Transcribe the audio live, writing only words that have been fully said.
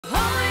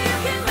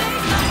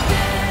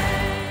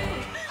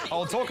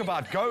I'll talk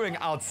about going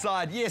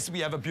outside. Yes, we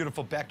have a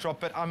beautiful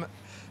backdrop, but I'm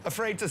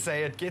afraid to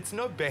say it gets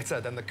no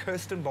better than the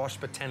Kirstenbosch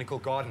Botanical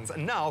Gardens.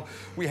 And now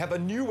we have a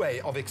new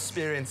way of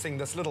experiencing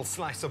this little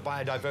slice of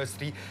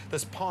biodiversity,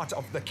 this part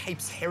of the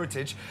Cape's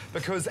heritage,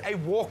 because a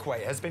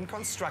walkway has been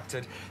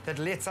constructed that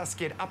lets us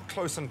get up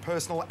close and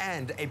personal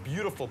and a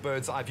beautiful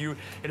bird's eye view.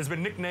 It has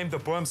been nicknamed the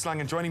Boomslang,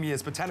 and joining me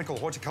is botanical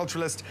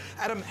horticulturist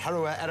Adam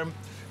Harrower. Adam,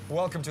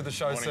 welcome to the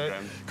show, Morning, sir.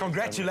 Graham.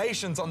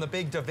 Congratulations on the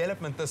big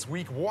development this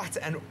week. What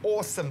an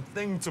awesome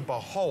thing to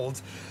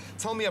behold.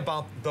 Tell me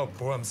about the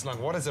Boomslang.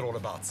 What is it all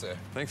about, sir?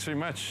 Thanks very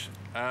much.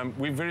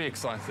 We're very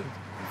excited,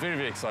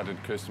 very excited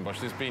at Kirstenbosch.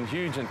 There's been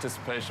huge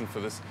anticipation for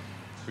this.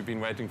 We've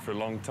been waiting for a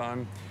long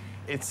time.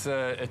 It's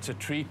a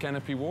tree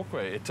canopy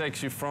walkway. It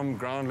takes you from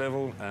ground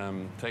level,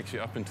 takes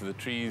you up into the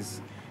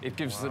trees. It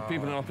gives the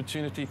people an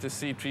opportunity to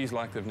see trees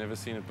like they've never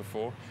seen it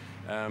before.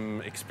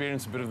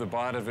 Experience a bit of the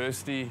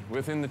biodiversity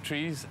within the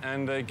trees,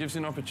 and gives you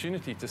an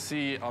opportunity to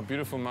see our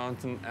beautiful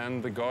mountain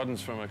and the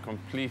gardens from a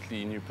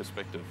completely new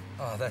perspective.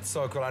 Oh, that's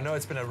so cool. I know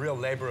it's been a real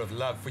labor of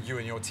love for you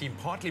and your team,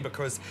 partly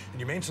because, and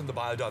you mentioned the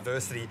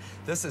biodiversity,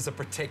 this is a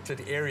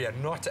protected area,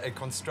 not a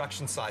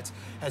construction site.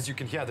 As you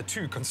can hear, the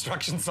two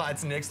construction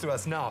sites next to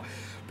us now.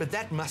 But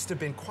that must have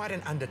been quite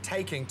an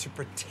undertaking to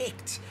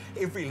protect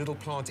every little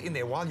plant in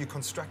there while you're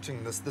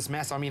constructing this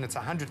mass. I mean, it's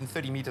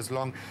 130 meters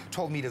long,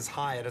 12 meters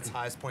high at its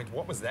highest point.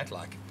 What was that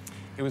like?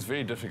 It was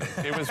very difficult.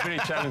 It was very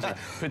challenging,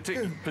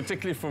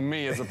 particularly for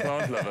me as a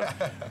plant lover.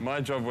 My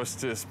job was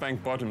to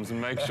spank bottoms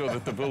and make sure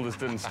that the builders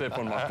didn't step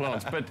on my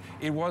plants. But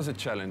it was a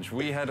challenge.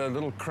 We had a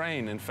little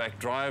crane, in fact,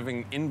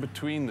 driving in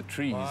between the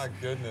trees, my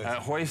goodness,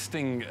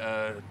 hoisting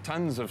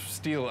tons of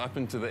steel up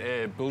into the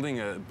air,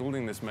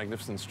 building this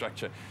magnificent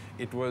structure.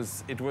 It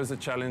was a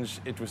challenge.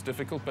 It was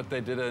difficult, but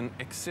they did an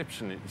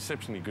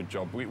exceptionally good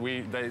job.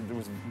 There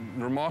was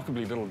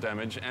remarkably little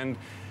damage, and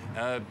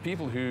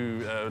people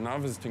who are now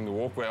visiting the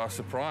walkway are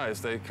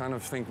surprised. They kind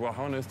of think, well,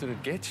 how on earth did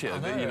it get here?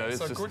 Know, you know, it's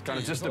so just kind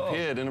of just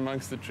appeared in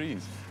amongst the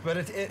trees. But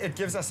it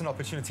gives us an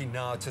opportunity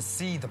now to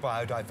see the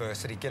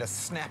biodiversity, get a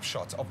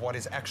snapshot of what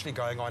is actually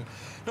going on,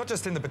 not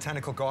just in the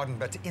botanical garden,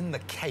 but in the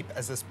Cape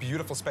as this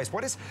beautiful space.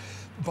 What does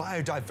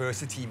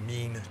biodiversity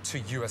mean to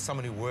you as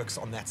someone who works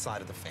on that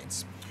side of the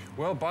fence?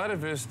 Well,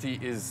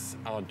 biodiversity is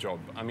our job.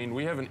 I mean,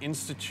 we have an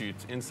institute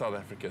in South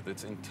Africa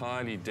that's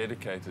entirely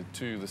dedicated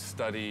to the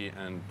study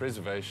and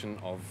preservation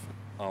of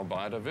our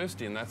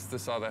biodiversity, and that's the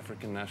South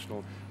African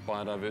National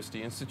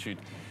Biodiversity Institute.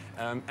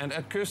 And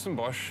at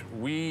Kirstenbosch,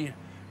 we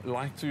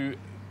like to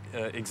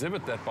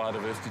exhibit that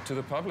biodiversity to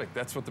the public.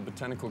 That's what the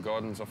botanical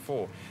gardens are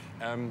for.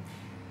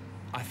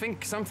 I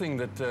think something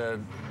that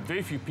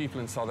very few people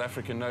in South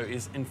Africa know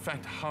is, in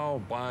fact,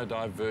 how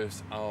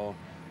biodiverse our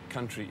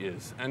country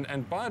is. And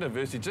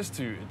biodiversity,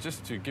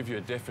 just to give you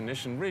a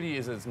definition, really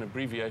is an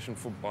abbreviation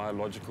for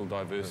biological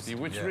diversity,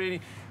 which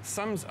really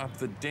sums up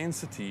the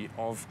density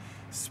of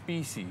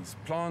species,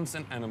 plants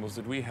and animals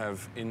that we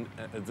have in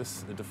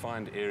this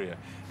defined area.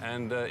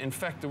 And in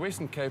fact, the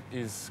Western Cape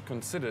is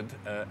considered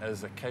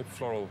as a Cape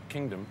Floral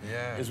Kingdom,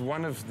 is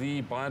one of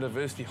the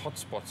biodiversity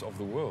hotspots of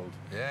the world.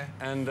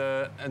 And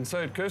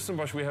so at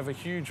Kirstenbosch we have a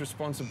huge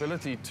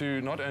responsibility to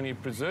not only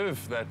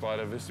preserve that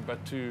biodiversity,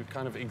 but to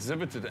kind of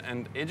exhibit it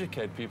and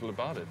educate people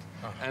about it.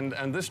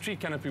 And this tree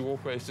canopy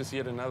walkway is just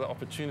yet another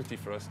opportunity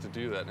for us to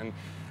do that. And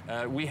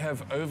we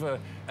have over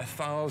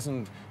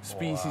 1,000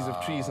 species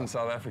of trees in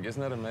South Africa.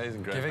 Isn't that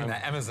amazing, Graham? Giving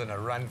the Amazon a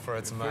run for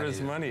its money. For its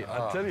money,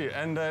 I tell you.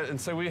 And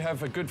so we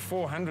have a good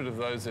 400 of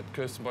those at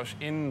Kirstenbosch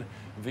in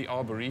the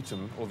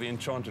Arboretum, or the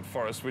Enchanted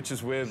Forest, which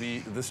is where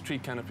this tree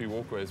canopy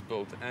walkway is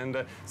built.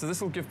 And so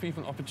this will give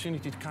people an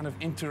opportunity to kind of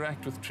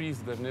interact with trees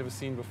that they've never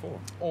seen before.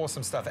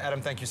 Awesome stuff.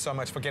 Adam, thank you so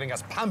much for getting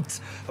us pumped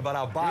about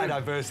our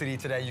biodiversity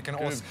today. You can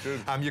also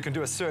you can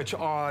do a search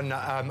on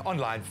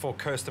online for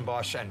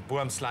Kirstenbosch and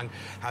Boomslang.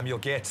 You'll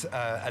get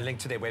a link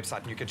to their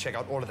website, and you can check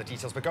out all of the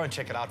details, but go and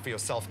check it out for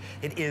yourself.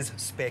 It is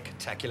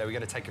spectacular. We're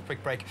going to take a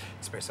quick break.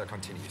 Expresso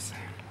continues.